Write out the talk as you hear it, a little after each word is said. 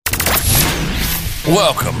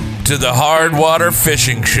Welcome to the Hard Water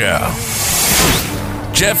Fishing Show.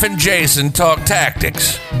 Jeff and Jason talk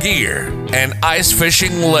tactics, gear, and ice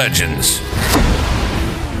fishing legends.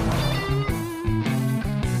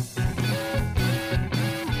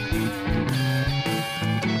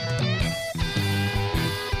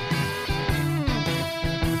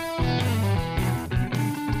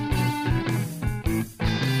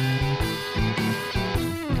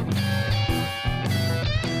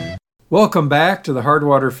 Welcome back to the Hard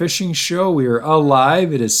Water Fishing Show. We are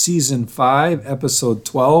alive. It is Season 5, Episode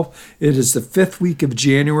 12. It is the 5th week of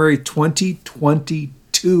January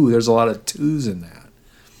 2022. There's a lot of twos in that.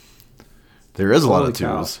 There is a lot of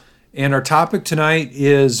twos. And our topic tonight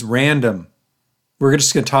is random. We're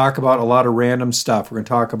just going to talk about a lot of random stuff. We're going to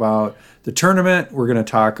talk about the tournament. We're going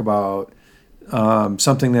to talk about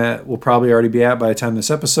something that will probably already be at by the time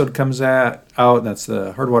this episode comes out, and that's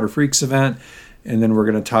the Hard Water Freaks event. And then we're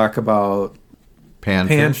going to talk about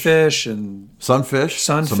panfish and sunfish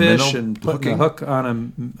and putting a hook on a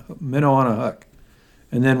minnow on a hook.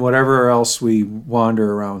 And then whatever else we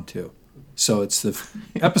wander around to. So it's the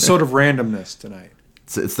episode of randomness tonight.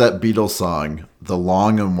 It's that Beatles song, The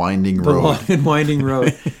Long and Winding Road. The Long and Winding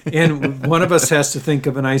Road. And one of us has to think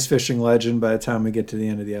of an ice fishing legend by the time we get to the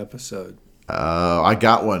end of the episode. I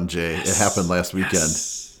got one, Jay. Yes. It happened last weekend.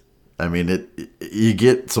 Yes. I mean, you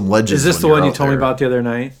get some legends. Is this the one you told me about the other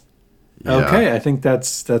night? Yeah. Okay, I think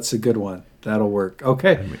that's a good one. That'll work.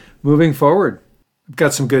 Okay, moving forward. I've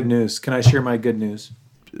got some good news. Can I share my good news?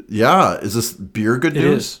 Yeah. Is this beer good news?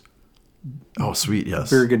 It is. Oh, sweet, yes.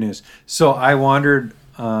 Beer good news. So I wandered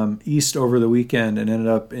east over the weekend and ended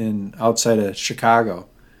up outside of Chicago.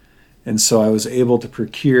 And so I was able to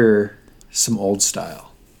procure some Old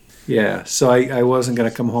Style. Yeah, so I wasn't going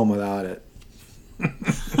to come home without it.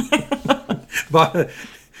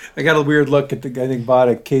 I got a weird look at bought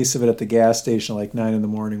a case of it at the gas station like 9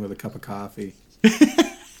 a.m. with a cup of coffee.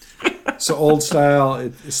 So Old Style,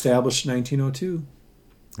 it established in 1902.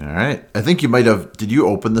 All right. I think you might have. Did you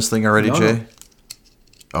open this thing already, Jay? No.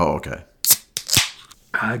 Oh, okay.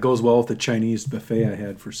 It goes well with the Chinese buffet I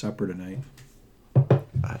had for supper tonight.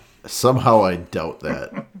 Somehow I doubt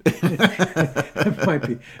that. I might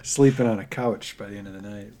be sleeping on a couch by the end of the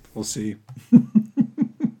night. We'll see.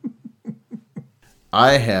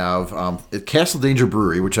 I have at Castle Danger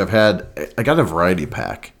Brewery, which I've had. I got a variety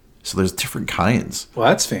pack, so there's different kinds. Well,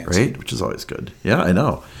 that's fancy, right? Which is always good. Yeah, I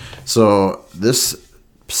know. So this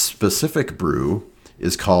specific brew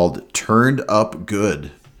is called Turned Up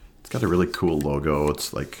Good. It's got a really cool logo.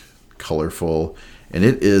 It's like colorful, and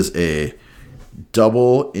it is a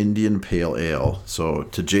double Indian Pale Ale. So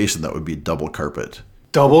to Jason, that would be double carpet.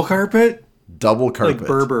 Double carpet? Double carpet. Like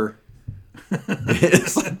Berber.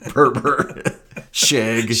 It's like Berber.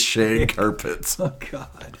 Shag carpets. Oh,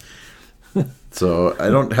 God. So I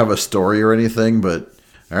don't have a story or anything, but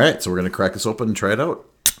all right. So we're going to crack this open and try it out.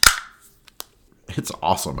 It's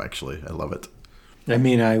awesome, actually. I love it. I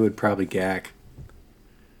mean, I would probably gag.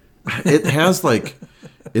 It has like,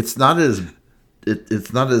 it's not as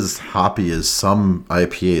hoppy as some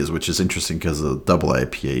IPAs, which is interesting because a double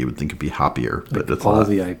IPA you would think it'd be hoppier, but it's all not.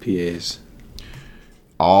 The IPAs.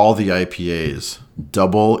 All the IPAs,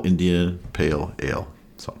 double Indian Pale Ale.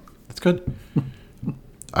 So it's good.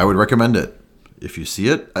 I would recommend it if you see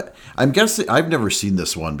it. I'm guessing I've never seen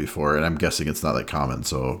this one before, and I'm guessing it's not that common,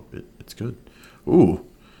 so it's good. Ooh,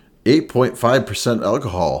 8.5%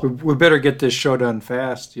 alcohol. We better get this show done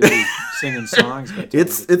fast. You'll be singing songs.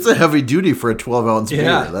 It's a heavy duty for a 12-ounce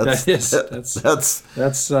beer.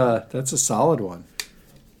 That's a solid one.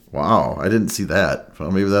 Wow, I didn't see that.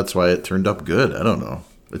 Well, maybe that's why it turned up good. I don't know.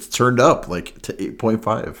 It's turned up like to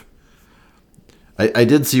 8.5. I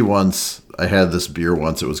did see once. I had this beer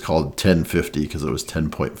once. It was called 1050 because it was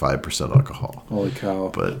 10.5% alcohol. Holy cow!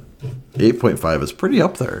 But 8.5 is pretty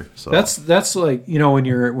up there. So that's like, when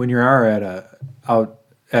you're out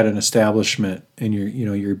at an establishment and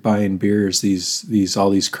you're buying beers, all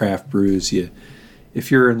these craft brews. If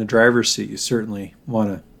you're in the driver's seat, you certainly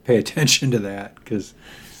want to pay attention to that because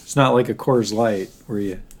it's not like a Coors Light where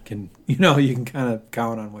you can kind of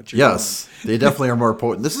count on what you're doing. Yes, they definitely are more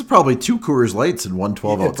potent. This is probably 2 Coors Lights in one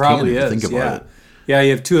 12-ounce can, if you think about it. Yeah,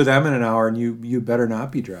 you have 2 of them in an hour, and you better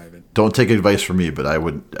not be driving. Don't take advice from me, but I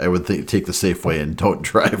would take the safe way and don't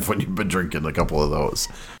drive when you've been drinking a couple of those.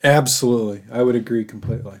 Absolutely, I would agree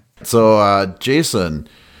completely. So, Jason,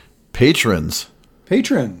 patron.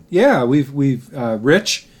 Yeah, we've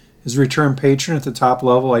Rich is a return patron at the top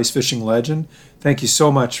level, ice fishing legend. Thank you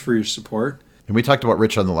so much for your support. And we talked about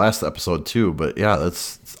Rich on the last episode too, but yeah,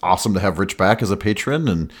 it's awesome to have Rich back as a patron,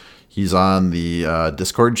 and he's on the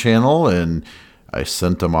Discord channel, and I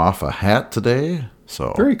sent him off a hat today.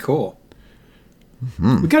 So Very cool.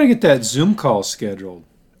 We got to get that Zoom call scheduled.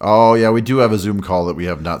 Oh yeah, we do have a Zoom call that we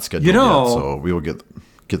have not scheduled You know- yet, so we will get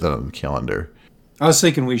that on the calendar. I was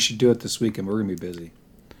thinking we should do it this weekend. We're going to be busy.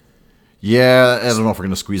 Yeah, I don't know if we're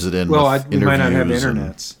going to squeeze it in. Well, with we might not have interviews and-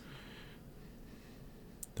 internets.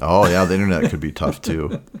 Oh yeah, the internet could be tough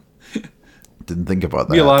too. Didn't think about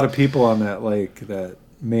that. Be a lot of people on that lake that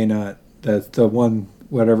may not, that the one,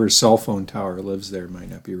 whatever cell phone tower lives there might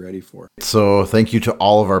not be ready for. So thank you to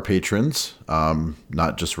all of our patrons,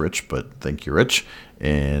 not just Rich, but thank you, Rich.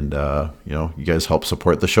 And, you guys help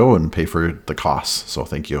support the show and pay for the costs. So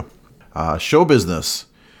thank you. Show business.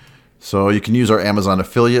 So you can use our Amazon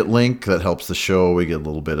affiliate link. That helps the show. We get a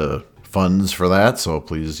little bit of funds for that. So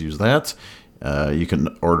please use that. You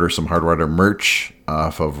can order some Hardwater merch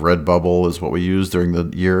off of Redbubble is what we use during the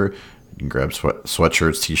year. You can grab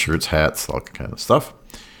sweatshirts, t-shirts, hats, all kind of stuff.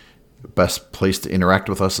 Best place to interact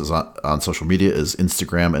with us is on social media is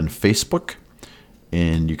Instagram and Facebook.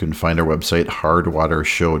 And you can find our website,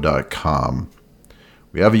 hardwatershow.com.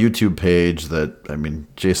 We have a YouTube page that,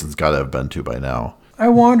 Jason's got to have been to by now. I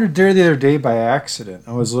wandered there the other day by accident.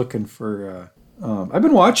 I was looking for, I've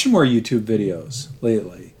been watching more YouTube videos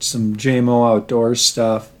lately. Some JMO Outdoors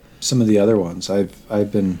stuff, some of the other ones.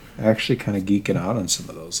 I've been actually kind of geeking out on some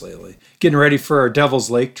of those lately. Getting ready for our Devil's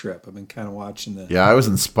Lake trip. I've been kind of watching the... Yeah, I was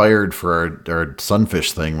inspired for our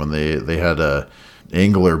sunfish thing when they had a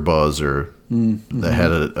angler buzz or they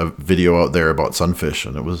had a video out there about sunfish,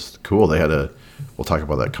 and it was cool. They had we'll talk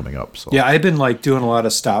about that coming up. So Yeah, I've been doing a lot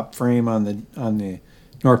of stop frame on the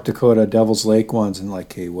North Dakota Devil's Lake ones, and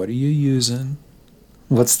hey, what are you using?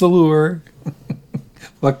 What's the lure?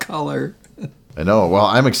 What color? I know. Well,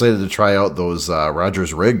 I'm excited to try out those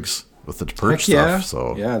Rogers rigs with the perch stuff.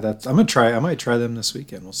 So yeah, I'm gonna try. I might try them this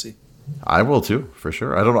weekend. We'll see. I will too, for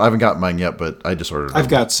sure. I don't know. I haven't got mine yet, but I just ordered them. I've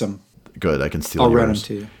got some. Good. I can steal I'll yours. rent them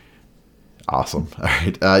to you. Awesome. All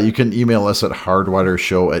right. You can email us at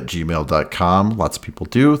hardwatershow@gmail.com. Lots of people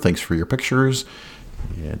do. Thanks for your pictures.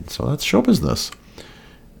 And so that's show business.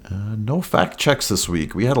 No fact checks this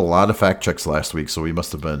week. We had a lot of fact checks last week, so we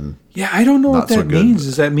must have been... Yeah, I don't know what Not so that good. means.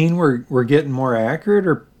 Does that mean we're getting more accurate,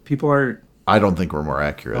 or people aren't? I don't think we're more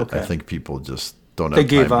accurate. Okay. I think people just don't have They time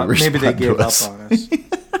gave to up. Maybe they respond to gave up us. on us.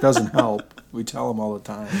 Doesn't help. We tell them all the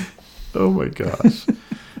time. Oh my gosh.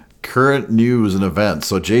 Current news and events.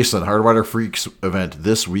 So Jason, Hardwater Freaks event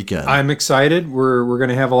this weekend. I'm excited. We're going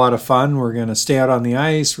to have a lot of fun. We're going to stay out on the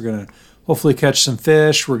ice. We're going to hopefully catch some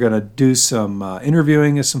fish. We're going to do some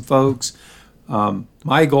interviewing of some folks.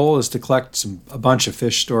 My goal is to collect a bunch of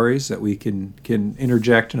fish stories that we can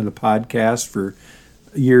interject into the podcast for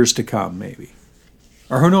years to come, maybe.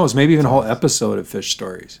 Or who knows, maybe even a whole episode of fish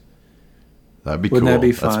stories. That'd be Wouldn't cool. that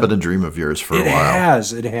be fun? That's been a dream of yours for a It while.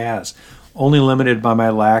 has. Only limited by my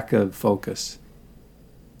lack of focus.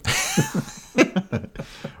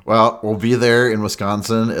 Well, we'll be there in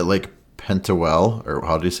Wisconsin at Lake Pentawell, or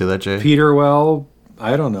how do you say that, Jay? Peterwell,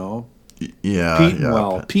 I don't know. Yeah.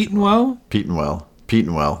 Petenwell. Petenwell?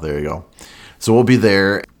 Petenwell. There you go. So we'll be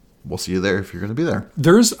there. We'll see you there if you're going to be there.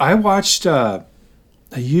 I watched a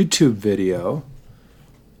YouTube video.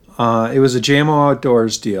 It was a JMO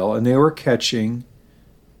Outdoors deal, and they were catching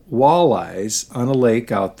walleyes on a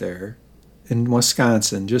lake out there in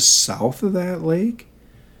Wisconsin, just south of that lake,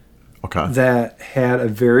 Okay. that had a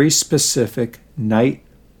very specific night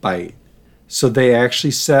bite. So they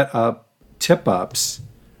actually set up tip-ups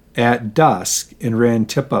at dusk and ran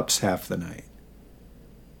tip-ups half the night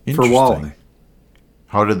for Interesting. walleye.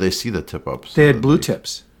 How did they see the tip-ups? They had blue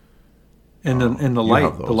tips and the you light,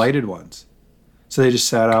 have the those. lighted ones. So they just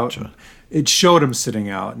sat out. Gotcha. It showed them sitting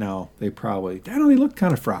out. Now they look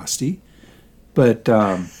kind of frosty, but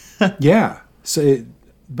yeah.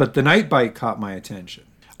 But the night bite caught my attention.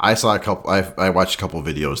 I saw a couple. I watched a couple of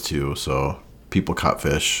videos too. So people caught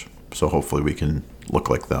fish. So hopefully we can look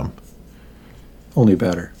like them. Only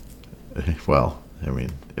better. Well,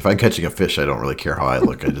 if I'm catching a fish, I don't really care how I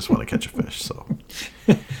look. I just want to catch a fish. So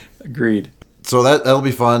Agreed. that'll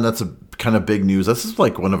be fun. That's a kind of big news. This is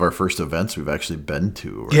like one of our first events we've actually been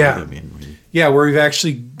to. Right? Yeah. We Yeah, where we've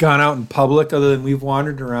actually gone out in public, other than we've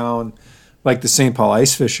wandered around like the St. Paul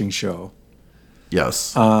Ice Fishing Show.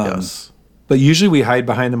 yes. Yes. But usually we hide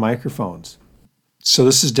behind the microphones. So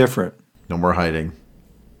this is different. No more hiding.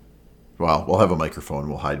 Well, we'll have a microphone.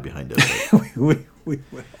 We'll hide behind it. We will.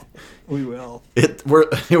 We will. It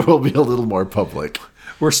will be a little more public.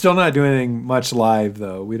 We're still not doing anything much live,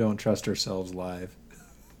 though. We don't trust ourselves live.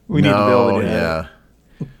 We need to be able to do yeah.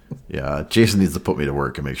 Yeah. Jason needs to put me to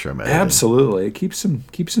work and make sure I'm editing. Absolutely. It keeps him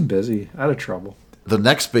busy, out of trouble. the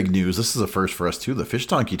next big news, this is a first for us too, the Fish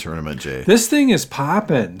Donkey tournament, Jay. This thing is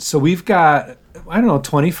popping. So we've got, I don't know,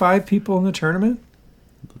 25 people in the tournament.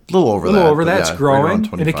 A little over that. A little over that's yeah, growing,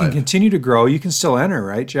 right and it can continue to grow. You can still enter,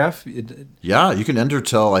 right, Jeff? Yeah, you can enter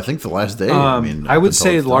till I think the last day. I would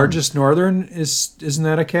say largest northern isn't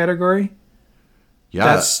that a category?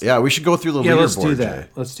 Yeah, we should go through the leaderboard. Let's do that. Jay.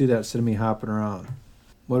 Let's do that instead of me hopping around.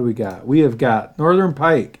 What do we got? We have got northern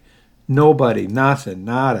pike, nobody, nothing,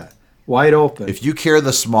 nada, wide open. If you catch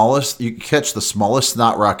the smallest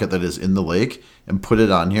snot rocket that is in the lake and put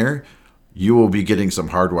it on here, you will be getting some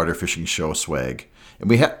hard water fishing show swag. And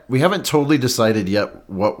we haven't totally decided yet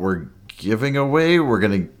what we're giving away.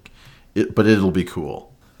 But it'll be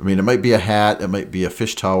cool. I mean, it might be a hat, it might be a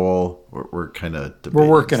fish towel. We're kind of debating. We're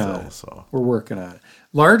working on it. So. We're working on it.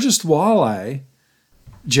 Largest walleye,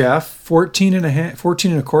 Jeff, 14 and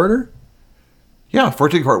a quarter. Yeah,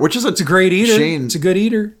 14 quarter, which is it's a great eater. Shane, it's a good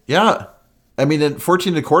eater. Yeah, I mean,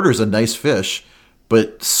 14 and a quarter is a nice fish,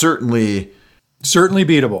 but certainly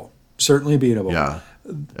beatable. Certainly beatable. Yeah.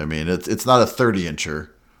 I mean, it's not a 30-incher.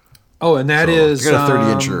 Oh, and that is... If you got a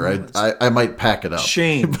 30-incher, I might pack it up.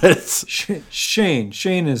 Shane. But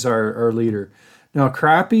Shane is our leader. Now,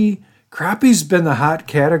 crappie's been the hot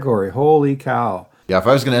category. Holy cow. Yeah, if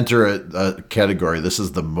I was going to enter a category, this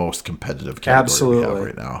is the most competitive category we have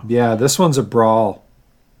right now. Yeah, this one's a brawl.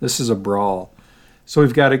 This is a brawl. So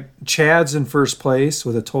we've got Chad's in first place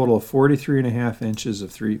with a total of 43.5 inches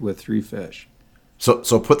with three fish.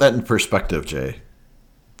 So put that in perspective, Jay.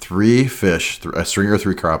 3 fish, a stringer,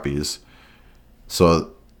 3 crappies.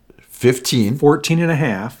 So 15.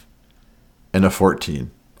 14.5. And a 14.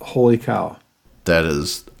 Holy cow. That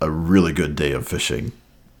is a really good day of fishing.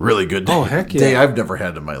 Really good day. Oh, heck yeah. Day I've never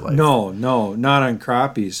had in my life. No, not on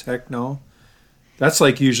crappies. Heck no. That's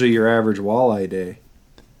like usually your average walleye day.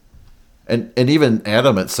 And even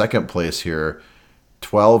Adam at second place here,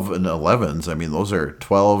 12 and 11s. I mean, those are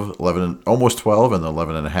 12, 11, almost 12 and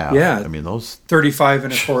 11 and a half. Yeah. I mean, those 35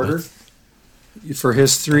 and a quarter for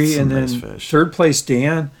his 3. And then nice third place,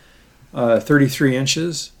 Dan, 33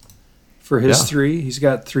 inches for his 3. He's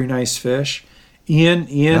got 3 nice fish. Ian,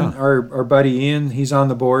 our buddy Ian, he's on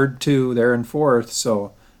the board too. They're in fourth.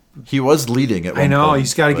 So he was leading at one point. I know.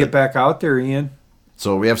 He's got to get back out there, Ian.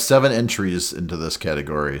 So we have 7 entries into this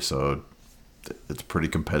category. So it's pretty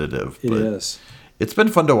competitive. It is. It's been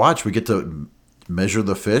fun to watch. We get to measure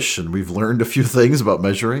the fish, and we've learned a few things about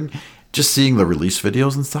measuring. Just seeing the release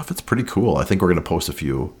videos and stuff, it's pretty cool. I think we're going to post a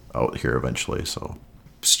few out here eventually. So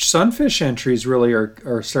sunfish entries really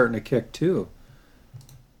are starting to kick too.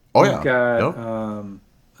 Oh, We've got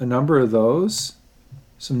a number of those.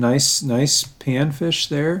 Some nice panfish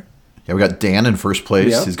there. Yeah, we got Dan in first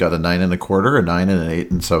place. Yep. He's got a 9 and a quarter, a 9 and an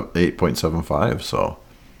 8 and 8.75. So.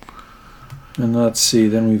 And let's see,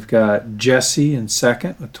 then we've got Jesse in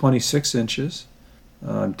second with 26 inches.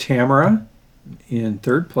 Tamara in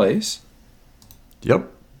third place.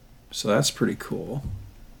 Yep. So that's pretty cool.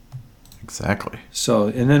 Exactly. So,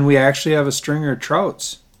 and then we actually have a stringer of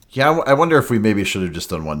trouts. Yeah, I wonder if we maybe should have just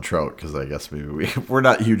done one trout, because I guess maybe we're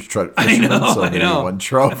not huge trout fishermen, so maybe one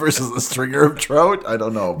trout versus a stringer of trout. I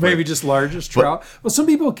don't know. Maybe just largest trout. Well, some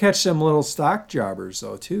people catch them little stock jobbers,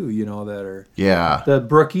 though, too, that are... Yeah. The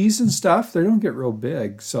brookies and stuff, they don't get real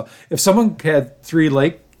big. So if someone had 3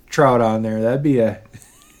 lake trout on there, that'd be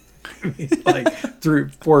like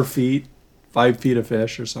 4 feet, 5 feet of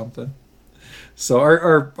fish or something. So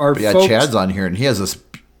our folks... Chad's on here, and he has this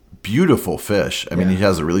beautiful fish. I mean, he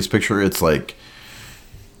has a release picture. It's like,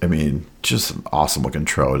 I mean, just an awesome looking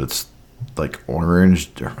trout. It's like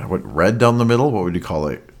orange, red down the middle. What would you call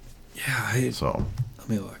it? Yeah. Let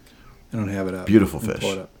me look. I don't have it up. Beautiful fish.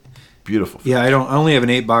 Pull it up. Beautiful fish. Yeah, I only have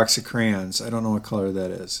an 8 box of crayons. I don't know what color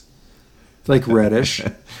that is. It's like reddish.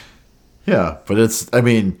 Yeah, but it's, I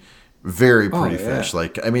mean, very pretty fish.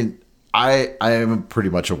 Like, I mean, I am pretty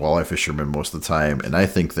much a walleye fisherman most of the time, and I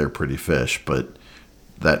think they're pretty fish, but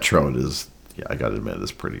that trout is, I got to admit,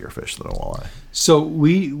 is prettier fish than a walleye. So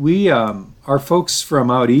we our folks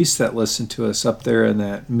from out east that listen to us up there in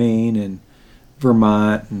that Maine and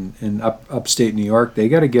Vermont and upstate New York, they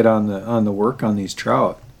got to get on the work on these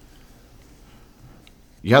trout.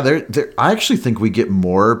 Yeah, I actually think we get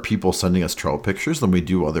more people sending us trout pictures than we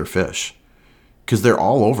do other fish, because they're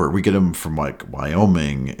all over. We get them from like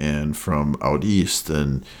Wyoming and from out east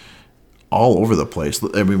and all over the place.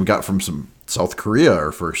 I mean, we got from some South Korea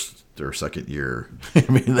our first or second year. I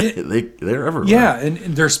mean, they're everywhere. Yeah, and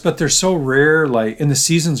they're so rare. Like, and the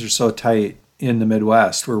seasons are so tight in the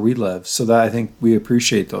Midwest where we live. So that I think we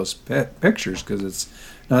appreciate those pictures because it's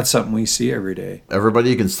not something we see every day.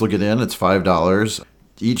 Everybody can still get in. It's $5.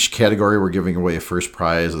 each category we're giving away a first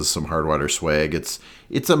prize as some hard water swag. It's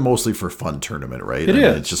a mostly for fun tournament, right? It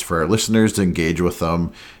is. It's just for our listeners to engage with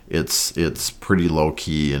them. It's pretty low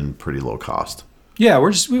key and pretty low cost. Yeah,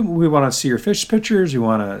 we want to see your fish pictures. We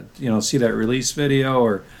want to see that release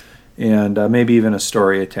video and maybe even a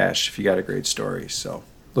story attached if you got a great story. So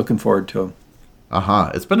looking forward to them.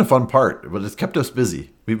 It's been a fun part, but it's kept us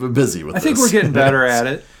busy. We've been busy with this. I think we're getting better at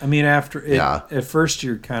it. I mean, at first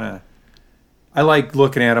you're kind of. I like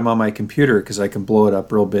looking at them on my computer because I can blow it up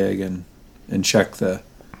real big and check the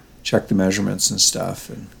measurements and stuff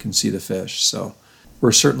and can see the fish. So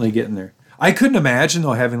we're certainly getting there. I couldn't imagine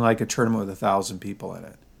though having like a tournament with 1,000 people in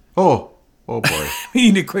it. Oh boy!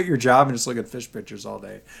 You need to quit your job and just look at fish pictures all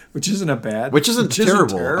day, which isn't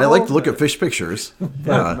terrible. I like to look at fish pictures.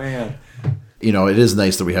 Oh man! It is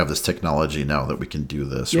nice that we have this technology now that we can do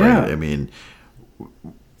this. Yeah. Right? I mean,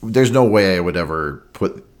 there's no way I would ever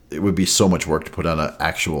put. It would be so much work to put on an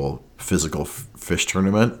actual physical fish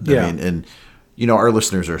tournament. Yeah. I mean, and our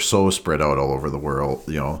listeners are so spread out all over the world.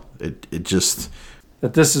 It just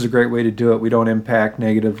that this is a great way to do it. We don't impact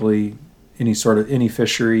negatively any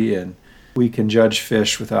fishery, and we can judge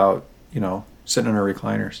fish without sitting in our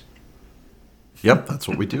recliners. Yep, that's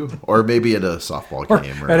what we do. Or maybe at a softball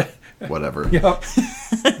game or whatever. Yep.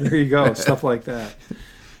 There you go. Stuff like that.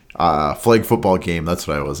 Flag football game. That's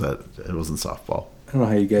what I was at. It wasn't softball. I don't know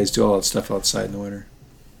how you guys do all that stuff outside in the winter.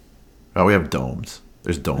 Oh, we have domes.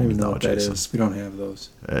 There's domes I don't even know now, what that Jason. is. We don't have those.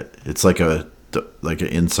 It's like an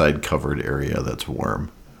inside covered area that's warm.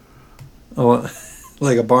 Oh,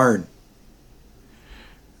 like a barn.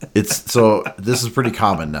 This is pretty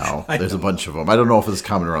common now. There's a bunch of them. I don't know if it's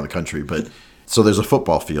common around the country, but so there's a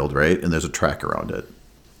football field, right? And there's a track around it.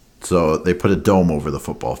 So they put a dome over the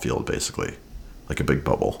football field, basically, like a big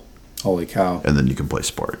bubble. Holy cow. And then you can play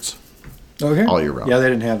sports. Okay. All year round. Yeah, they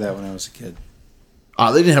didn't have that when I was a kid.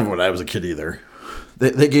 They didn't have it when I was a kid either.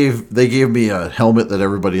 They gave me a helmet that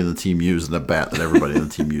everybody in the team used and a bat that everybody in the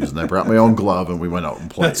team used, and I brought my own glove and we went out and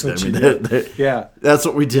played. That's what you did. Yeah. That's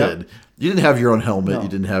what we did. Yep. You didn't have your own helmet. No. You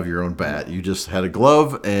didn't have your own bat. You just had a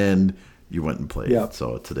glove and you went and played. Yep.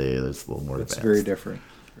 So today there's a little more advanced. It's very different.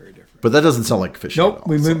 Very different. But that doesn't sound like fishing Nope. at all.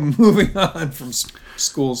 We're moving on from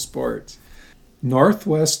school sports.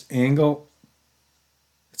 Northwest Angle.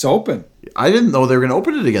 It's open. I didn't know they were going to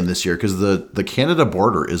open it again this year because the Canada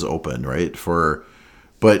border is open, right?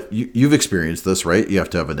 But you've experienced this, right? You have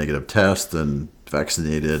to have a negative test and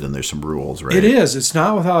vaccinated, and there's some rules, right? It is. It's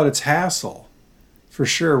not without its hassle, for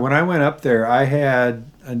sure. When I went up there, I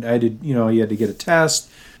did. You had to get a test,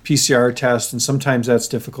 PCR test, and sometimes that's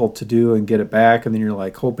difficult to do and get it back, and then you're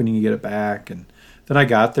like hoping you get it back. And then I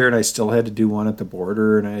got there, and I still had to do one at the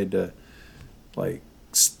border, and I had to like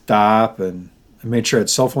stop and. I made sure I had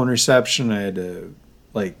cell phone reception. I had to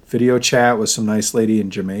video chat with some nice lady in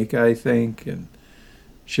Jamaica, I think, and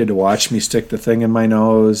she had to watch me stick the thing in my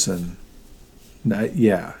nose, and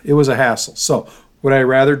it was a hassle. So, would I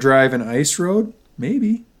rather drive an ice road?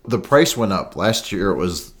 Maybe. The price went up. Last year it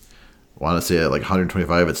was, I want to say like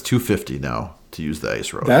 $125. It's $250 now to use the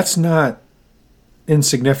ice road. That's not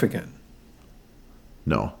insignificant.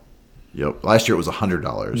 No. Yep. Last year it was $100.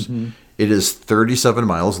 Mm-hmm. It is 37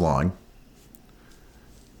 miles long.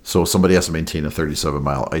 So somebody has to maintain a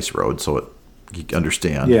 37-mile ice road, so you can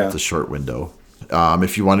understand it's a short window.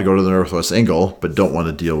 If you want to go to the Northwest Angle but don't want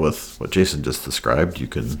to deal with what Jason just described, you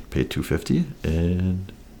can pay $250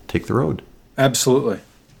 and take the road. Absolutely.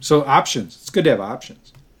 So options. It's good to have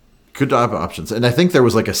options. Good to have options. And I think there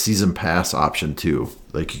was like a season pass option too.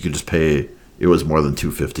 Like you could just pay, it was more than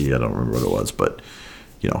 $250. I don't remember what it was, but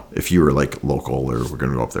if you were like local or we're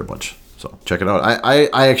going to go up there a bunch. So check it out.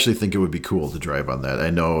 I actually think it would be cool to drive on that.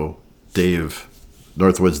 I know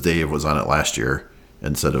Northwoods Dave was on it last year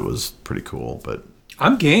and said it was pretty cool. But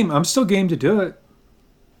I'm game. I'm still game to do it.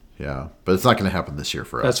 Yeah, but it's not going to happen this year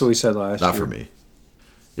for us. That's what we said last year. Not for me.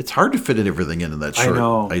 It's hard to fit everything in that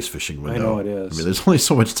short ice fishing window. I know it is. I mean, there's only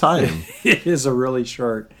so much time. It is a really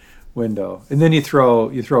short window. And then you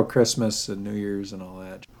throw Christmas and New Year's and all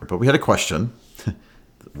that. But we had a question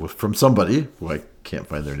from somebody who I can't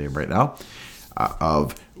find their name right now,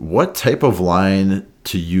 of what type of line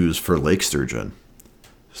to use for lake sturgeon.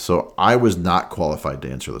 So I was not qualified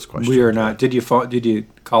to answer this question. We are not. Did you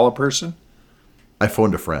call a person? I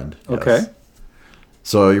phoned a friend. Yes. Okay.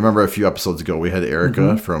 So you remember a few episodes ago we had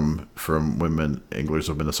Erica from Women Anglers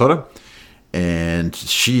of Minnesota, and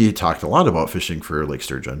she talked a lot about fishing for lake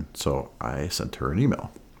sturgeon. So I sent her an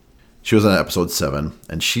email. She was on episode 7,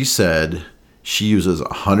 and she said she uses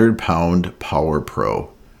 100-pound Power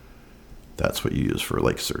Pro. That's what you use for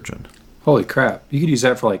lake sturgeon. Holy crap. You could use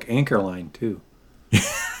that for like anchor line too.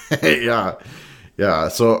 Yeah. Yeah,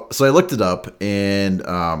 so I looked it up, and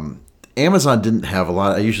Amazon didn't have a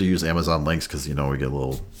lot. I usually use Amazon links because, we get a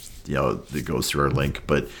little, it goes through our link,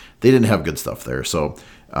 but they didn't have good stuff there. So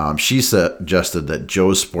she suggested that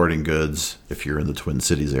Joe's Sporting Goods, if you're in the Twin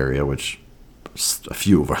Cities area, which a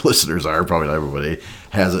few of our listeners are, probably not everybody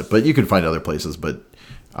has it, but you can find other places. But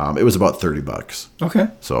it was about $30. Okay.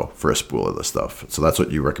 So for a spool of this stuff. So that's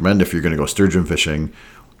what you recommend if you're going to go sturgeon fishing.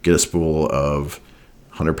 Get a spool of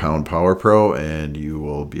 100-pound Power Pro, and you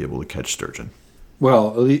will be able to catch sturgeon.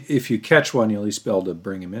 Well, if you catch one, you'll at least be able to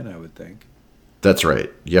bring him in, I would think. That's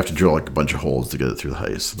right. You have to drill like a bunch of holes to get it through the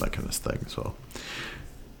ice and that kind of thing. So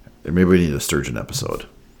maybe we need a sturgeon episode.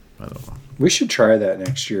 I don't know. We should try that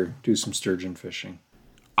next year. Do some sturgeon fishing.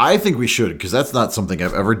 I think we should, because that's not something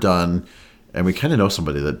I've ever done, and we kind of know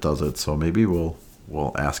somebody that does it. So maybe we'll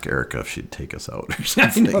ask Erica if she'd take us out or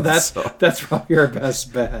something. I know, that's probably our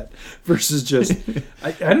best bet versus just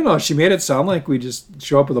I don't know. She made it sound like we just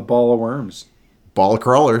show up with a ball of worms. Ball of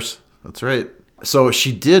crawlers. That's right. So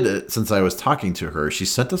she did it since I was talking to her. She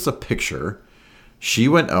sent us a picture. She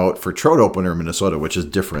went out for trout opener in Minnesota, which is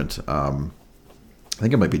different. I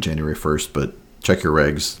think it might be January 1st, but check your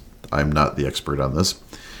regs. I'm not the expert on this.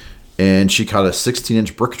 And she caught a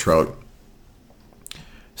 16-inch brook trout.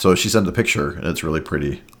 So she sent a picture, and it's really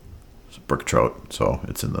pretty. It's a brook trout, so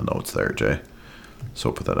it's in the notes there, Jay.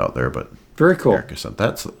 So put that out there. But very cool. Erica sent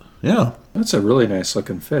that. So, yeah. That's a really nice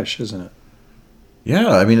looking fish, isn't it? Yeah,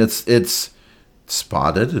 I mean it's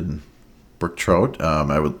spotted and brook trout.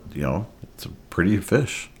 I would, it's a pretty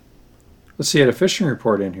fish. Let's see, I had a fishing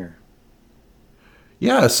report in here.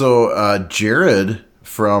 Yeah, so Jared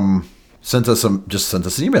sent us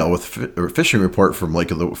an email with a fishing report from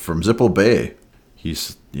from Zipple Bay.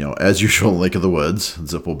 He's, as usual, Lake of the Woods,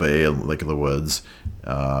 Zipple Bay and Lake of the Woods.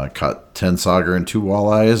 Caught 10 sauger and 2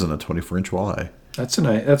 walleyes and a 24-inch walleye. That's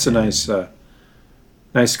a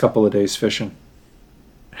nice couple of days fishing.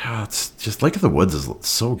 Yeah, it's just Lake of the Woods is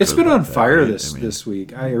so good. It's been on fire this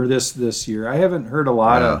week, this year. I haven't heard a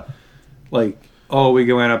lot of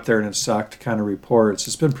we went up there and it sucked kind of reports.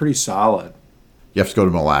 It's been pretty solid. You have to go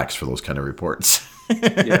to Mille Lacs for those kind of reports.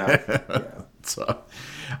 Yeah. So,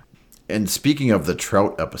 and speaking of the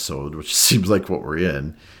trout episode, which seems like what we're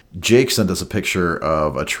in, Jake sent us a picture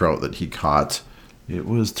of a trout that he caught. It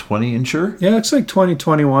was 20-incher. Yeah, it's like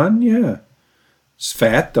 2021. Yeah, it's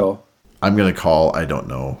fat though. I'm gonna call. I don't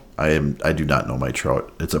know. I do not know my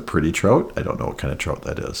trout. It's a pretty trout. I don't know what kind of trout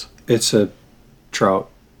that is. It's a trout.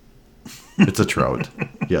 It's a trout.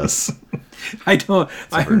 Yes.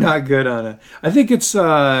 I'm not good on it. I think it's.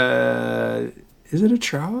 Is it a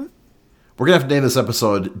trout? We're gonna have to name this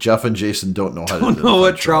episode. Jeff and Jason don't know how to. Don't know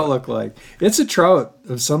what trout look like. It's a trout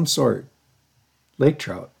of some sort. Lake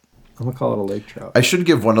trout. I'm gonna call it a lake trout. I should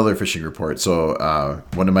give one other fishing report. So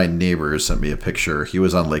one of my neighbors sent me a picture. He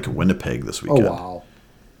was on Lake Winnipeg this weekend. Oh wow!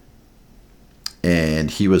 And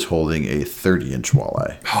he was holding a 30-inch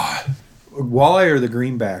walleye. Walleye or the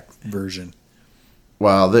greenback version?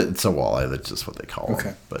 Well, it's a walleye. That's just what they call them.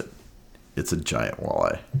 Okay. But it's a giant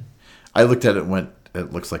walleye. I looked at it and went,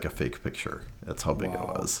 it looks like a fake picture. That's how big it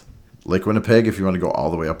was. Lake Winnipeg, if you want to go all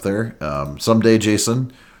the way up there. Someday,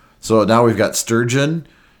 Jason. So now we've got sturgeon,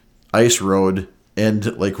 Ice Road,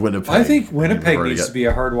 and Lake Winnipeg. I think Winnipeg needs to be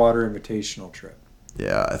a hard water invitational trip.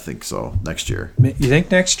 Yeah, I think so. Next year. You think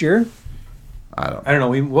next year? I don't know.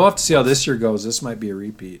 We'll have to see how this year goes. This might be a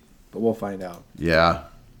repeat, but we'll find out. Yeah,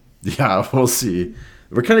 we'll see.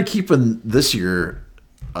 We're kind of keeping this year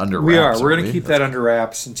under wraps. We are. We're going to keep that under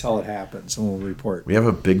wraps until it happens, and we'll report. We have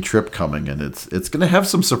a big trip coming, and it's going to have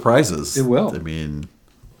some surprises. It will. I mean,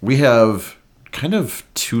 we have kind of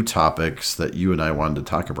 2 topics that you and I wanted to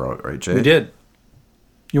talk about, right, Jay? We did.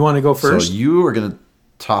 You want to go first? So you are going to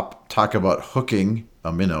talk about hooking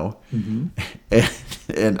a minnow,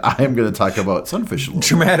 and I'm going to talk about sunfish a little.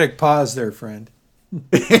 Dramatic pause there, friend.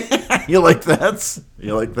 You like that?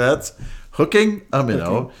 You like that? Hooking a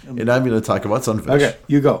minnow, and I'm going to talk about sunfish. Okay,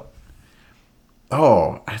 you go.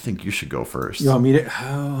 Oh, I think you should go first. You want me to?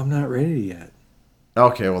 Oh, I'm not ready yet.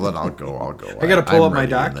 Okay, well then I'll go. I got to pull up my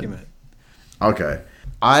document. Okay.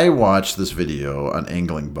 I watched this video on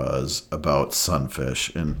Angling Buzz about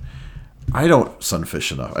sunfish, and I don't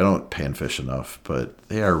sunfish enough. I don't panfish enough, but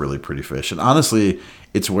they are really pretty fish. And honestly,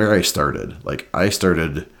 it's where I started. Like, I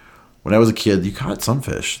started when I was a kid, you caught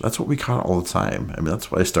sunfish. That's what we caught all the time. I mean,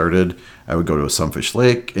 that's why I started. I would go to a sunfish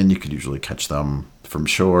lake, and you could usually catch them from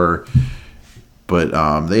shore.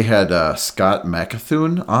 But they had Scott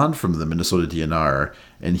McAthune on from the Minnesota DNR,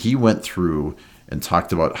 and he went through and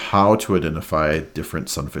talked about how to identify different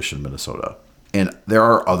sunfish in Minnesota. And there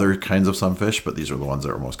are other kinds of sunfish, but these are the ones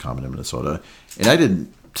that are most common in Minnesota.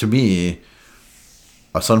 And to me,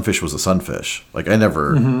 a sunfish was a sunfish. Like I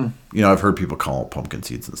never, you know, I've heard people call it pumpkin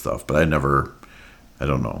seeds and stuff, but I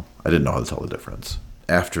don't know. I didn't know how to tell the difference.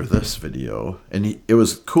 After this video, and it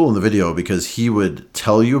was cool in the video because he would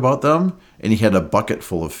tell you about them, and he had a bucket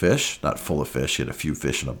full of fish, not full of fish, he had a few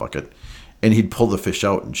fish in a bucket, and he'd pull the fish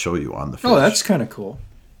out and show you on the fish. Oh, that's kind of cool.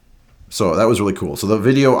 So that was really cool. So the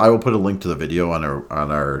video, I will put a link to the video on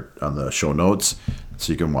the show notes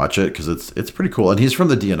so you can watch it because it's pretty cool. And he's from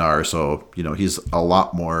the DNR, so you know he's a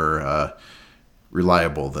lot more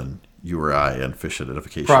reliable than you or I in fish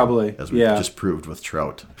identification. Probably, as we just proved with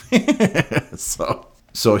trout.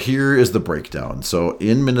 So here is the breakdown. So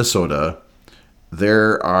in Minnesota,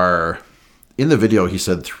 there are, in the video he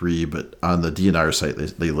said 3, but on the DNR site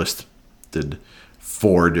they listed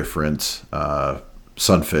 4 different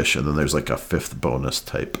sunfish, and then there's like a 5th bonus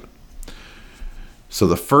type. So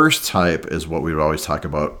the first type is what we would always talk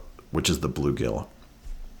about, which is the bluegill.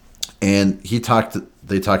 And they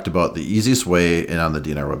talked about the easiest way, and on the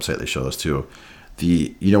DNR website they show us too,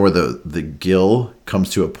 you know where the gill comes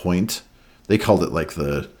to a point. They called it like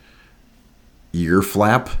the ear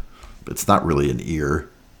flap. It's not really an ear,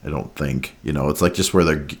 I don't think. You know, it's like just where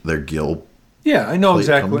their gill. Yeah, I know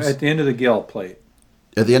exactly. Comes. At the end of the gill plate.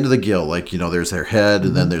 At the end of the gill, like, you know, there's their head,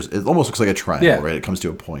 and then it almost looks like a triangle, right? It comes to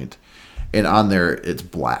a point. And on there, it's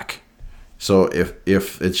black. So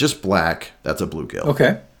if it's just black, that's a bluegill.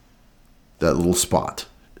 Okay. That little spot.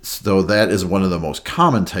 So that is one of the most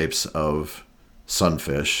common types of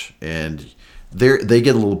sunfish, and they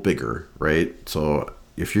get a little bigger, right? So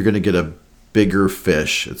if you're going to get a bigger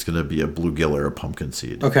fish, it's going to be a bluegill or a pumpkin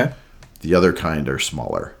seed. Okay. The other kind are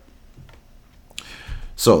smaller.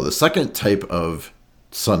 So the second type of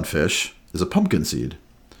sunfish is a pumpkin seed.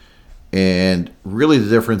 And really the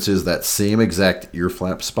difference is that same exact ear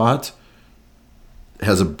flap spot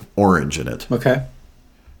has an orange in it. Okay.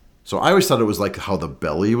 So I always thought it was like how the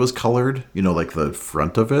belly was colored, you know, like the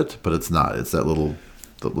front of it, but it's not. It's that little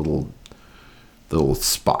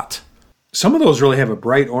spot. Some of those really have a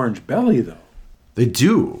bright orange belly, though. They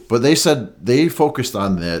do, but they said they focused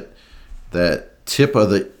on that tip of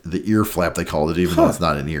the ear flap, they called it, even though it's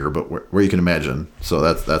not an ear, but where you can imagine. So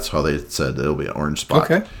that's how they said it'll be an orange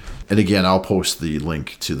spot. Okay. And again, I'll post the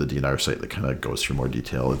link to the DNR site that kind of goes through more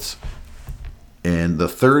detail. And the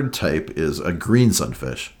third type is a green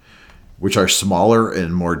sunfish, which are smaller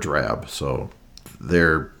and more drab. So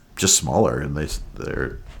they're just smaller, and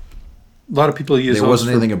they're. A lot of people use there those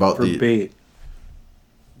wasn't anything about for bait.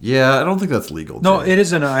 Yeah, I don't think that's legal. No, it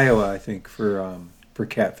is in Iowa, I think, for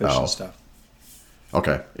catfish and stuff.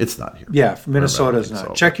 Okay, it's not here. Yeah, Minnesota's not.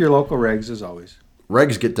 So. Check your local regs as always.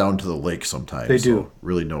 Regs get down to the lake sometimes. They do. So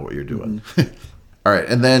really know what you're doing. Mm-hmm. All right,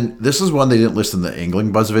 and then this is one they didn't list in the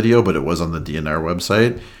Angling Buzz video, but it was on the DNR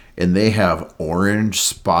website, and they have orange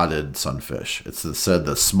spotted sunfish. It said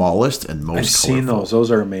the smallest and most I've seen those.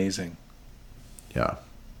 Those are amazing. Yeah,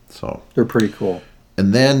 so they're pretty cool.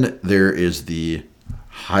 And then there is the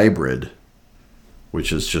hybrid,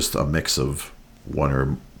 which is just a mix of one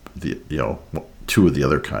or two of the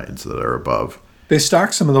other kinds that are above. They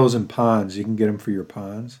stock some of those in ponds. You can get them for your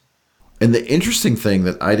ponds. And the interesting thing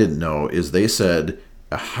that I didn't know is they said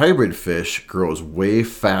a hybrid fish grows way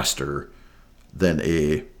faster than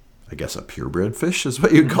a purebred fish is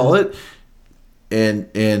what you'd call it.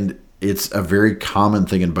 And it's a very common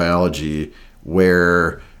thing in biology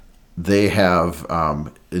where they have,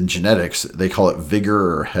 in genetics, they call it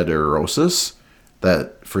vigor or heterosis,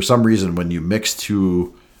 that for some reason when you mix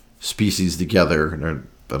two species together, I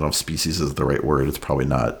don't know if species is the right word, it's probably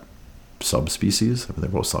not subspecies. I mean, they're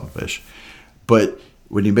both sunfish. But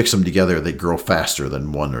when you mix them together, they grow faster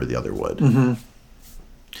than one or the other would. Mm-hmm.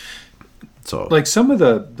 So, like some of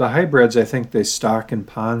the hybrids, I think they stock in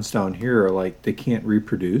ponds down here are like they can't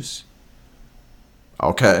reproduce.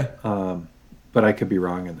 Okay. But I could be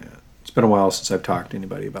wrong in that. It's been a while since I've talked to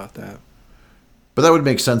anybody about that. But that would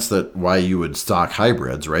make sense that why you would stock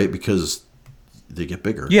hybrids, right? Because they get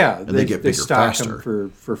bigger. Yeah, and they get bigger stock faster. Them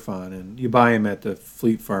for fun, and you buy them at the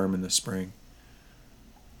Fleet Farm in the spring.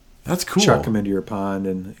 That's cool. Chuck them into your pond,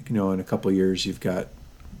 and in a couple of years, you've got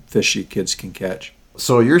fish you kids can catch.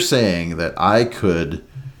 So you're saying that I could,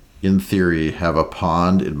 in theory, have a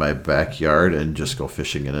pond in my backyard and just go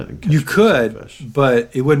fishing in it and catch You could, fish. But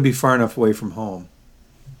it wouldn't be far enough away from home.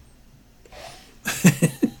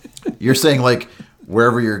 You're saying like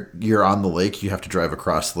wherever you're on the lake, you have to drive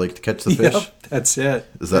across the lake to catch the fish? Yep, that's it.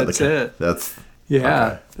 Is that that's it? That's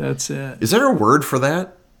okay. That's it. Is there a word for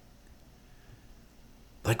that?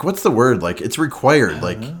 Like, what's the word? Like, it's required.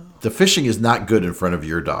 Like, the fishing is not good in front of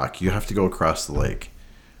your dock. You have to go across the lake.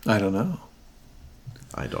 I don't know.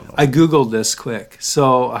 I don't know. I Googled this quick.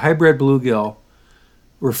 So, a hybrid bluegill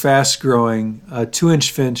We're fast growing. A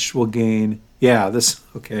 2-inch fish will gain. Yeah, this,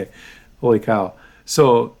 okay. Holy cow.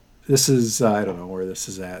 So this is, I don't know where this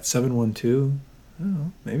is at. 712? I don't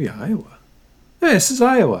know, maybe Iowa. Yeah, this is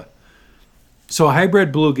Iowa. So a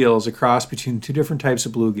hybrid bluegill is a cross between two different types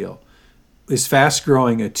of bluegill. Is fast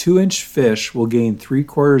growing. A 2-inch fish will gain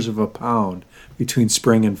 3/4 of a pound between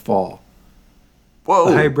spring and fall. Whoa.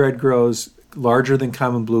 The hybrid grows larger than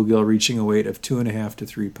common bluegill, reaching a weight of 2.5 to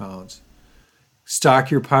 3 pounds.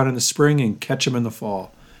 Stock your pond in the spring and catch them in the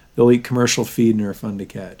fall. They'll eat commercial feed and are fun to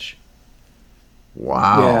catch.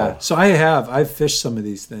 Wow. Yeah. So I've fished some of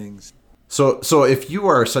these things. So if you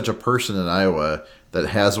are such a person in Iowa that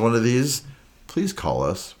has one of these, please call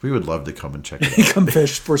us. We would love to come and check it out. Come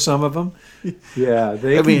fish for some of them. Yeah,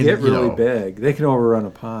 they can get really big. They can overrun a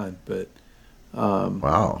pond, but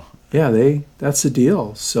wow. yeah, that's the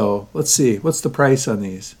deal. So let's see. What's the price on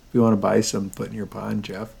these? If you want to buy some, put in your pond,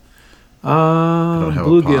 Jeff. don't have a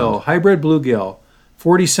Bluegill, pond. hybrid bluegill,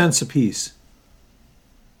 40 cents a piece.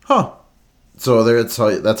 Huh. So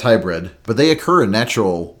that's hybrid, but they occur in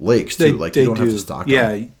natural lakes too. You don't have to stock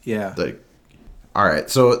them. Yeah. All right.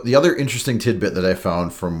 So the other interesting tidbit that I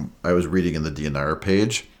found from I was reading in the DNR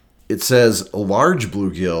page, it says a large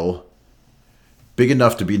bluegill, big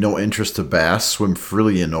enough to be no interest to bass, swim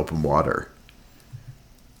freely in open water,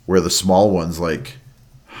 where the small ones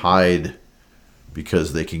hide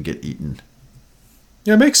because they can get eaten.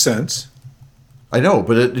 Yeah, it makes sense. I know,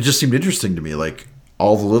 but it just seemed interesting to me.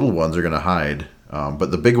 All the little ones are going to hide,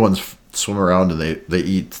 but the big ones swim around and they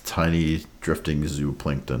eat tiny drifting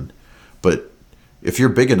zooplankton. But if you're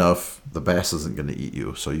big enough, the bass isn't going to eat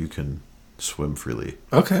you, so you can swim freely.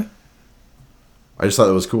 Okay. I just thought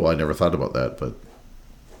it was cool. I never thought about that, but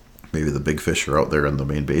maybe the big fish are out there in the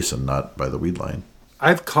main basin, not by the weed line.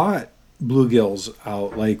 I've caught bluegills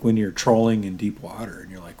out when you're trolling in deep water,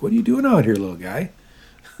 and you're like, "What are you doing out here, little guy?"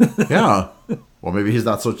 Yeah. Well, maybe he's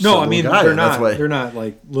not so. No, I mean guy, they're not. That's why. They're not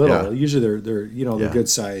little. Yeah. Usually they're Yeah. good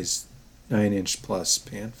size 9-inch plus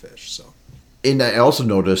panfish. So. And I also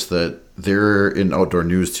noticed that they're in outdoor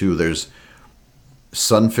news too. There's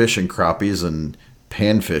sunfish and crappies and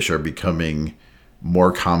panfish are becoming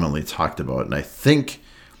more commonly talked about, and I think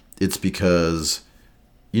it's because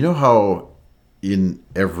you know how in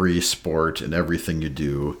every sport and everything you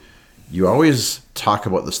do, you always talk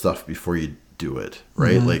about the stuff before you do it,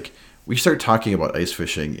 right? Mm-hmm. We start talking about ice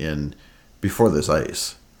fishing before there's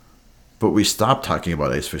ice, but we stop talking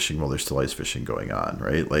about ice fishing while there's still ice fishing going on,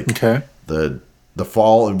 right? Okay. The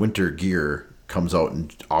fall and winter gear comes out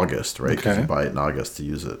in August, right? Because Okay. you buy it in August to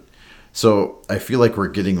use it. So I feel like we're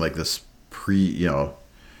getting this we're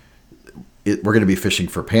going to be fishing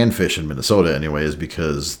for panfish in Minnesota anyways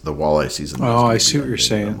because the walleye season. Oh, I see what you're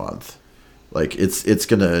saying. In a month, it's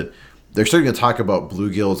gonna. They're starting to talk about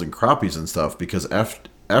bluegills and crappies and stuff because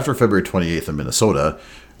after February 28th in Minnesota,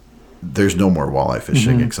 there's no more walleye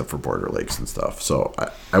fishing except for border lakes and stuff. So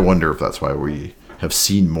I wonder if that's why we have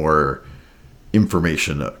seen more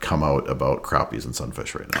information come out about crappies and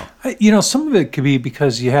sunfish right now. Some of it could be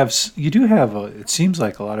because you do have it seems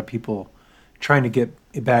like a lot of people trying to get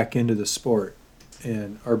back into the sport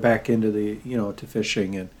or back into the to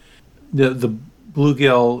fishing, and the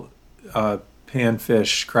bluegill,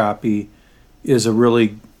 panfish, crappie is a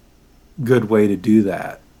really good way to do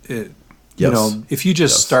that. If you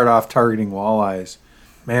just start off targeting walleyes,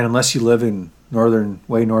 man, unless you live in northern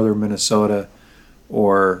Minnesota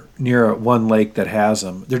or near one lake that has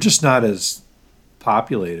them, they're just not as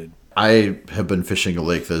populated. I have been fishing a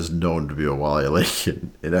lake that is known to be a walleye lake,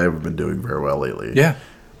 and I've been doing very well lately. Yeah.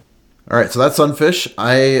 All right, so that's sunfish.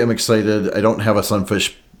 I am excited. I don't have a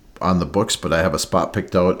sunfish on the books, but I have a spot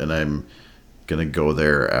picked out, and I'm going to go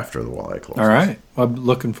there after the walleye closes. All right. I'm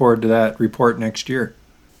looking forward to that report next year.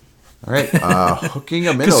 All right. Hooking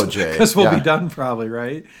a minnow, Jay. Because we'll be done probably,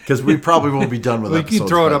 right? Because we probably won't be done with We episodes can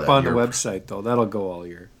throw it by up then. on the website, though. That'll go all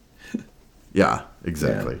year. Yeah,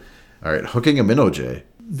 exactly. Yeah. All right. Hooking a minnow, Jay.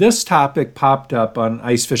 This topic popped up on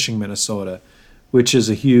Ice Fishing Minnesota, which is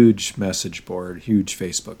a huge message board, huge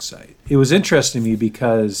Facebook site. It was interesting to me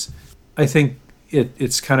because I think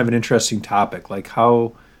it's kind of an interesting topic.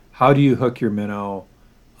 How do you hook your minnow?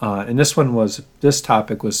 And this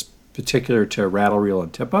topic was particular to rattle reel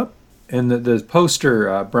and tip up. And the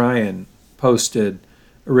poster, Brian, posted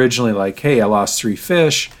originally hey, I lost 3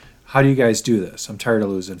 fish. How do you guys do this? I'm tired of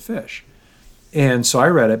losing fish. And so I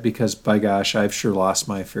read it because, by gosh, I've sure lost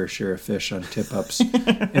my fair share of fish on tip-ups.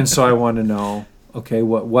 And so I want to know, okay,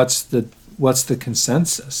 what's the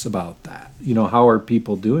consensus about that? How are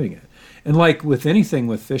people doing it? And with anything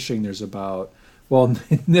with fishing, there's in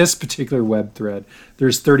this particular web thread,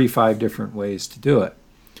 there's 35 different ways to do it.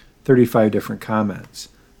 35 different comments.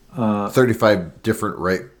 35 different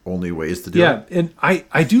right-only ways to do it. Yeah, and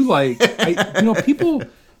I do like,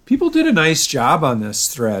 people did a nice job on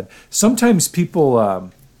this thread. Sometimes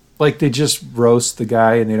people, they just roast the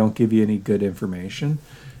guy and they don't give you any good information.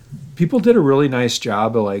 People did a really nice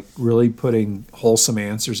job of really putting wholesome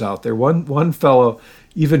answers out there. One fellow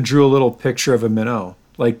even drew a little picture of a minnow,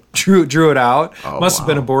 drew it out. Must have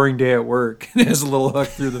been a boring day at work. And has a little hook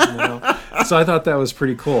through the minnow. So I thought that was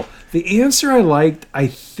pretty cool. The answer I liked, I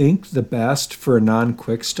think the best for a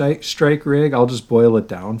non-quick strike rig, I'll just boil it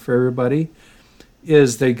down for everybody,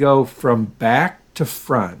 is they go from back to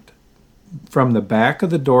front, from the back of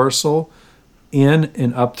the dorsal in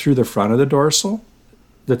and up through the front of the dorsal,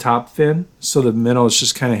 the top fin, so the minnow is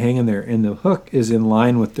just kind of hanging there, and the hook is in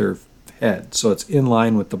line with their head, so it's in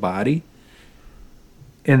line with the body.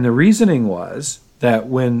 And the reasoning was that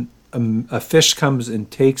when a fish comes and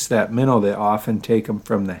takes that minnow, they often take them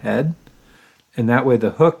from the head, and that way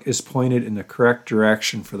the hook is pointed in the correct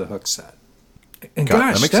direction for the hook set. And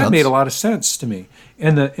that made a lot of sense to me.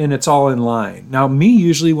 And it's all in line. Now, me,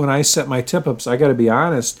 usually when I set my tip-ups, I got to be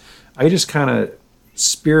honest, I just kind of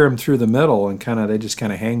spear them through the middle and they just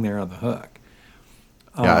kind of hang there on the hook.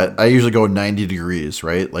 Yeah, I usually go 90 degrees,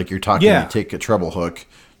 right? Like you're talking, You take a treble hook,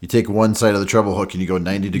 you take one side of the treble hook and you go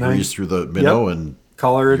 90 degrees through the minnow and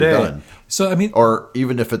call her a day. Done. So, I mean, or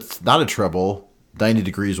even if it's not a treble, 90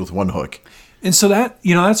 degrees with one hook. And so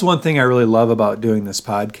that's one thing I really love about doing this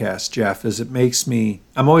podcast, Jeff, is it makes me,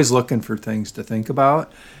 I'm always looking for things to think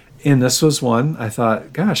about. And this was one I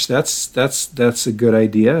thought, gosh, that's a good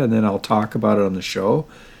idea. And then I'll talk about it on the show.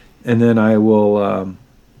 And then I'll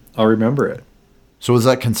remember it. So was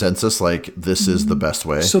that consensus? This is the best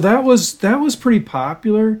way? So that was pretty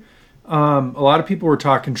popular. A lot of people were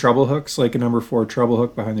talking treble hooks, like a number 4 treble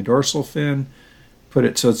hook behind the dorsal fin. Put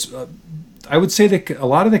it so it's. I would say that a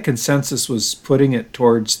lot of the consensus was putting it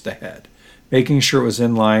towards the head, making sure it was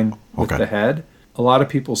in line with the head. A lot of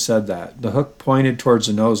people said that the hook pointed towards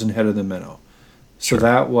the nose and head of the minnow. So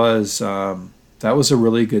that was a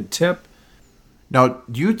really good tip. Now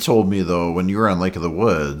you told me though when you were on Lake of the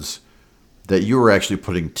Woods that you were actually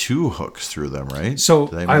putting 2 hooks through them, right? So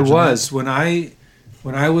I was when I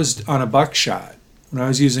was on a buckshot, when I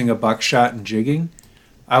was using a buckshot and jigging,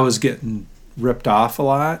 I was getting ripped off a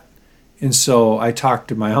lot. And so I talked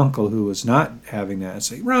to my uncle who was not having that.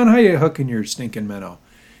 It's like, Ron, how you hooking your stinking minnow?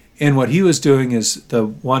 And what he was doing is the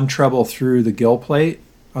one treble through the gill plate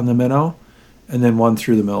on the minnow and then one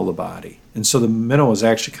through the middle of the body. And so the minnow was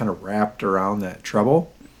actually kind of wrapped around that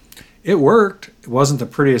treble. It worked. It wasn't the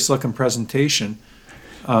prettiest looking presentation,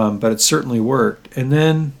 but it certainly worked. And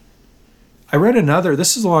then I read another,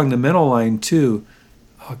 this is along the minnow line too.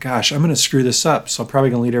 Oh gosh, I'm going to screw this up, so I'm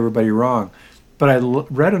probably going to lead everybody wrong. But I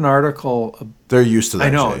read an article. They're used to that. I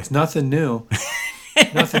know, Jay. It's nothing new.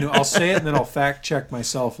 Nothing new. I'll say it and then I'll fact check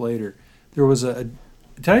myself later. There was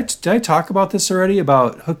did I talk about this already,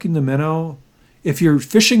 about hooking the minnow? If you're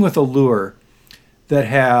fishing with a lure that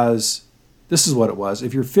has, this is what it was.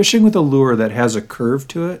 If you're fishing with a lure that has a curve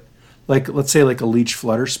to it, let's say like a leech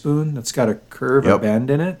flutter spoon that's got a curve, a bend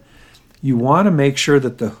in it, you want to make sure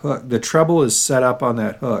that the treble is set up on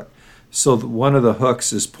that hook so that one of the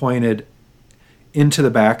hooks is pointed into the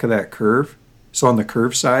back of that curve, so on the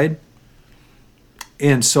curve side.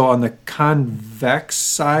 And so on the convex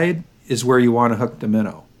side is where you want to hook the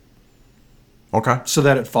minnow. Okay. So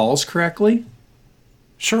that it falls correctly.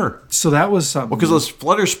 Sure. So that was something. Well, because those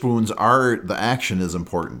flutter spoons the action is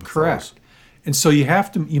important. Correct. And so you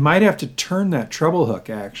might have to turn that treble hook,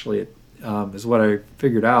 actually, is what I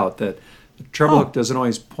figured out, that the treble hook doesn't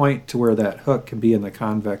always point to where that hook can be in the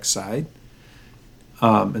convex side.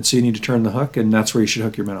 And so you need to turn the hook, and that's where you should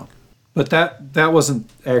hook your minnow. But that wasn't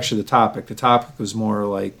actually the topic. The topic was more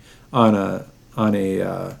like on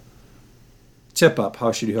a tip up,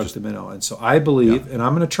 how should you hook the minnow? And so I believe, and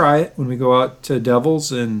I'm going to try it when we go out to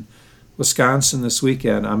Devils in Wisconsin this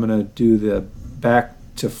weekend. I'm going to do the back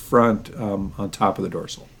to front on top of the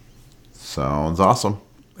dorsal. Sounds awesome.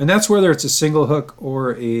 And that's whether it's a single hook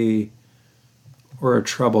or a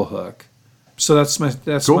treble hook. So that's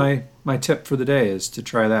cool. my tip for the day is to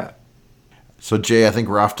try that. So Jay, I think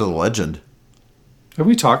we're off to the legend. Have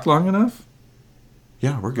we talked long enough?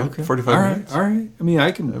 Yeah, we're good. Okay. 45 minutes. All right. I mean,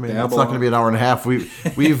 it's not going to be an hour and a half.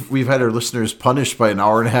 We've had our listeners punished by an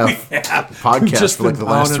hour and a half podcast for the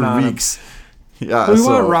last 3 weeks. Yeah, we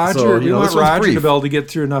want Roger. We want Roger to be able to get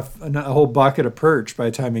through a whole bucket of perch by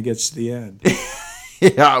the time he gets to the end.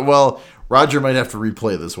 Yeah, well, Roger might have to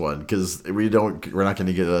replay this one because we're not going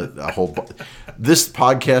to get a whole. This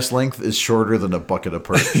podcast length is shorter than a bucket of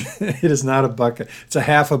perch. It is not a bucket. It's a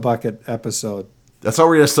half a bucket episode. That's how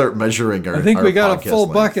we're gonna start measuring our. I think our we got a podcast full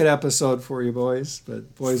length. bucket episode for you, boys.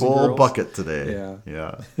 But boys and Full girls. bucket today.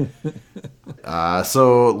 Yeah.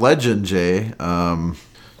 So legend, Jay.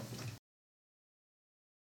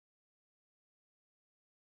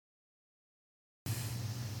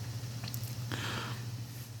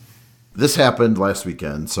 This happened last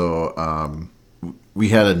weekend. So we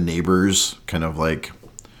had a neighbor's kind of like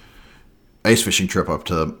ice fishing trip up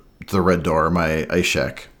to the Red Door, my ice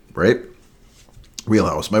shack, right?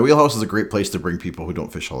 Wheelhouse. My wheelhouse is a great place to bring people who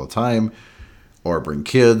don't fish all the time, or bring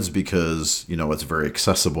kids because, it's very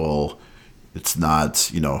accessible. It's not,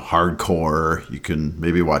 hardcore. You can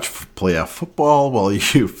maybe watch playoff football while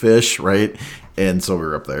you fish, right? And so we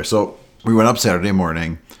were up there. So we went up Saturday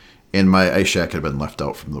morning, and my ice shack had been left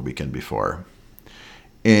out from the weekend before.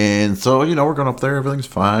 And so, we're going up there. Everything's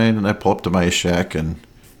fine. And I pull up to my ice shack, and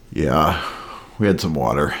yeah, we had some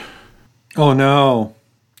water. Oh, no.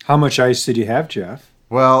 How much ice did you have, Jeff?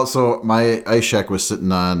 Well, so my ice shack was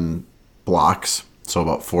sitting on blocks, so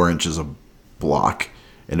about 4 inches of block,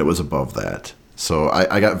 and it was above that. So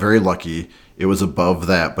I got very lucky. It was above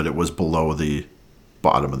that, but it was below the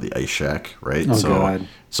bottom of the ice shack, right? Oh, God.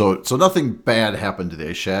 So nothing bad happened to the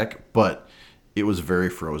ice shack, but it was very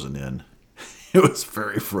frozen in. It was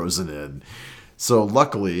very frozen in. So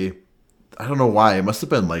luckily, I don't know why. It must have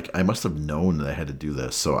been I must have known that I had to do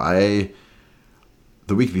this. So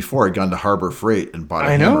the week before, I'd gone to Harbor Freight and bought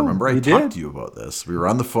a hammer. Remember, I talked to you about this. We were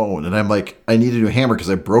on the phone, and I'm like, I need a new hammer because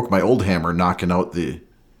I broke my old hammer knocking out the...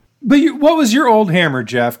 But what was your old hammer,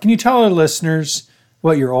 Jeff? Can you tell our listeners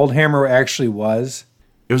what your old hammer actually was?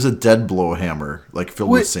 It was a dead blow hammer, filled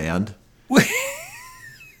with sand.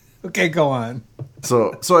 Okay, go on.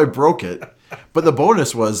 So I broke it. But the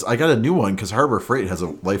bonus was I got a new one because Harbor Freight has a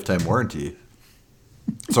lifetime warranty.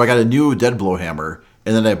 So I got a new dead blow hammer,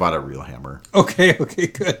 and then I bought a real hammer. Okay,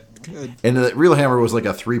 good. And the real hammer was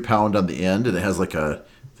a 3 pound on the end, and it has I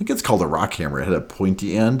think it's called a rock hammer. It had a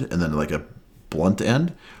pointy end and then a blunt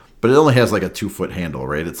end, but it only has a 2-foot handle,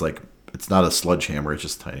 right? It's not a sludge hammer, it's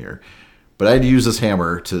just tinier. But I had to use this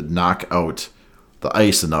hammer to knock out the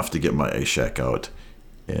ice enough to get my ice shack out.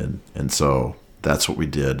 And so that's what we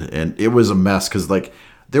did. And it was a mess because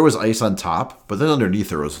there was ice on top, but then underneath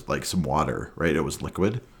there was some water, right? It was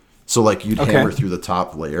liquid. So you'd hammer through the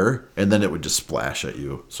top layer and then it would just splash at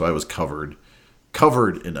you. So I was covered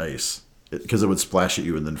in ice because it would splash at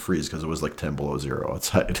you and then freeze because it was 10 below zero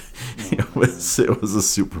outside. It was a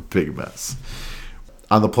super big mess.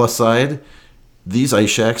 On the plus side, these ice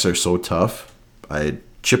shacks are so tough. I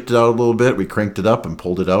chipped it out a little bit. We cranked it up and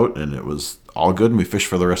pulled it out, and it was all good. And we fished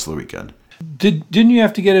for the rest of the weekend. Didn't you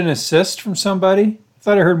have to get an assist from somebody? I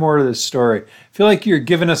thought I heard more of this story. I feel like you're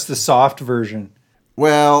giving us the soft version.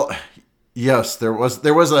 Well, yes, there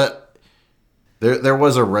was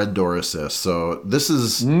a Red Door assist. So this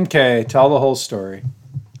is okay. Tell the whole story.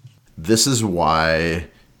 This is why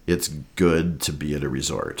it's good to be at a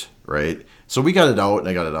resort, right? So we got it out and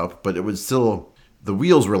I got it up, but it was still, the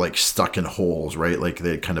wheels were stuck in holes, right?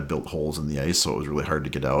 They kind of built holes in the ice, so it was really hard to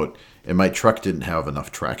get out. And my truck didn't have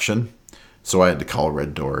enough traction, so I had to call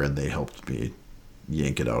Red Door, and they helped me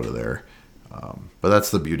yank it out of there. But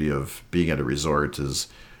that's the beauty of being at a resort is,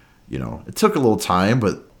 it took a little time,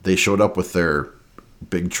 but they showed up with their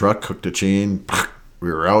big truck, hooked a chain,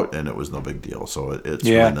 we were out, and it was no big deal. So it's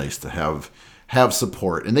really nice to have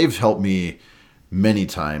support, and they've helped me many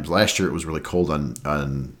times. Last year it was really cold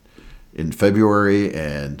in February,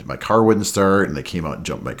 and my car wouldn't start, and they came out and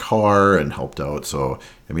jumped my car and helped out. So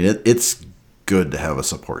I mean, it's good to have a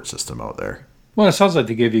support system out there. Well, it sounds like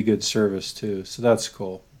they give you good service too, so that's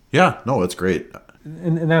cool. Yeah, no, it's great.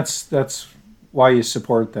 And that's why you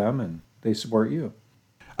support them, and they support you.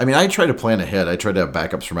 I mean, I try to plan ahead. I try to have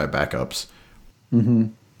backups for my backups. Mm-hmm.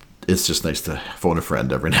 It's just nice to phone a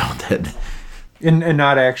friend every now and then. And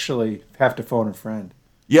not actually have to phone a friend.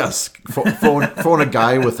 Yes, phone a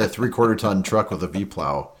guy with a 3/4 ton truck with a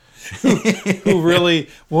V-plow. Who really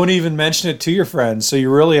won't even mention it to your friends. So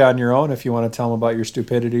you're really on your own if you want to tell them about your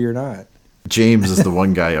stupidity or not. James is the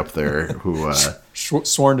one guy up there who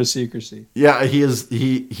sworn to secrecy. Yeah, he is.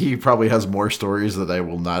 He probably has more stories that I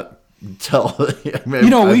will not tell. I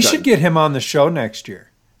mean, we should get him on the show next year.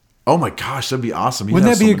 Oh my gosh, that'd be awesome.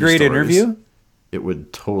 Wouldn't that be a great interview? It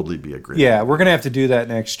would totally be a great. Yeah, we're gonna have to do that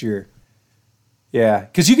next year. Yeah,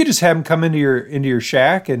 because you could just have him come into your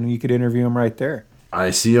shack and you could interview him right there.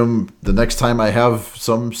 I see him the next time I have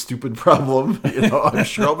some stupid problem. I'm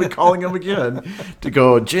sure I'll be calling him again to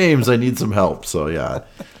go, James, I need some help. So yeah,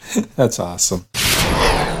 that's awesome.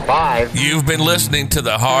 5. You've been listening to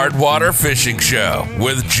the Hard Water Fishing Show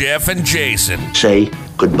with Jeff and Jason. Say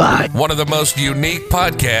goodbye. One of the most unique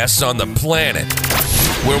podcasts on the planet,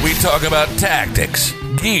 where we talk about tactics,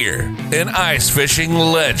 gear, and ice fishing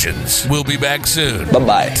legends. We'll be back soon.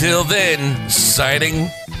 Bye-bye. Till then, signing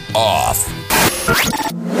off.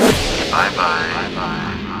 Bye-bye.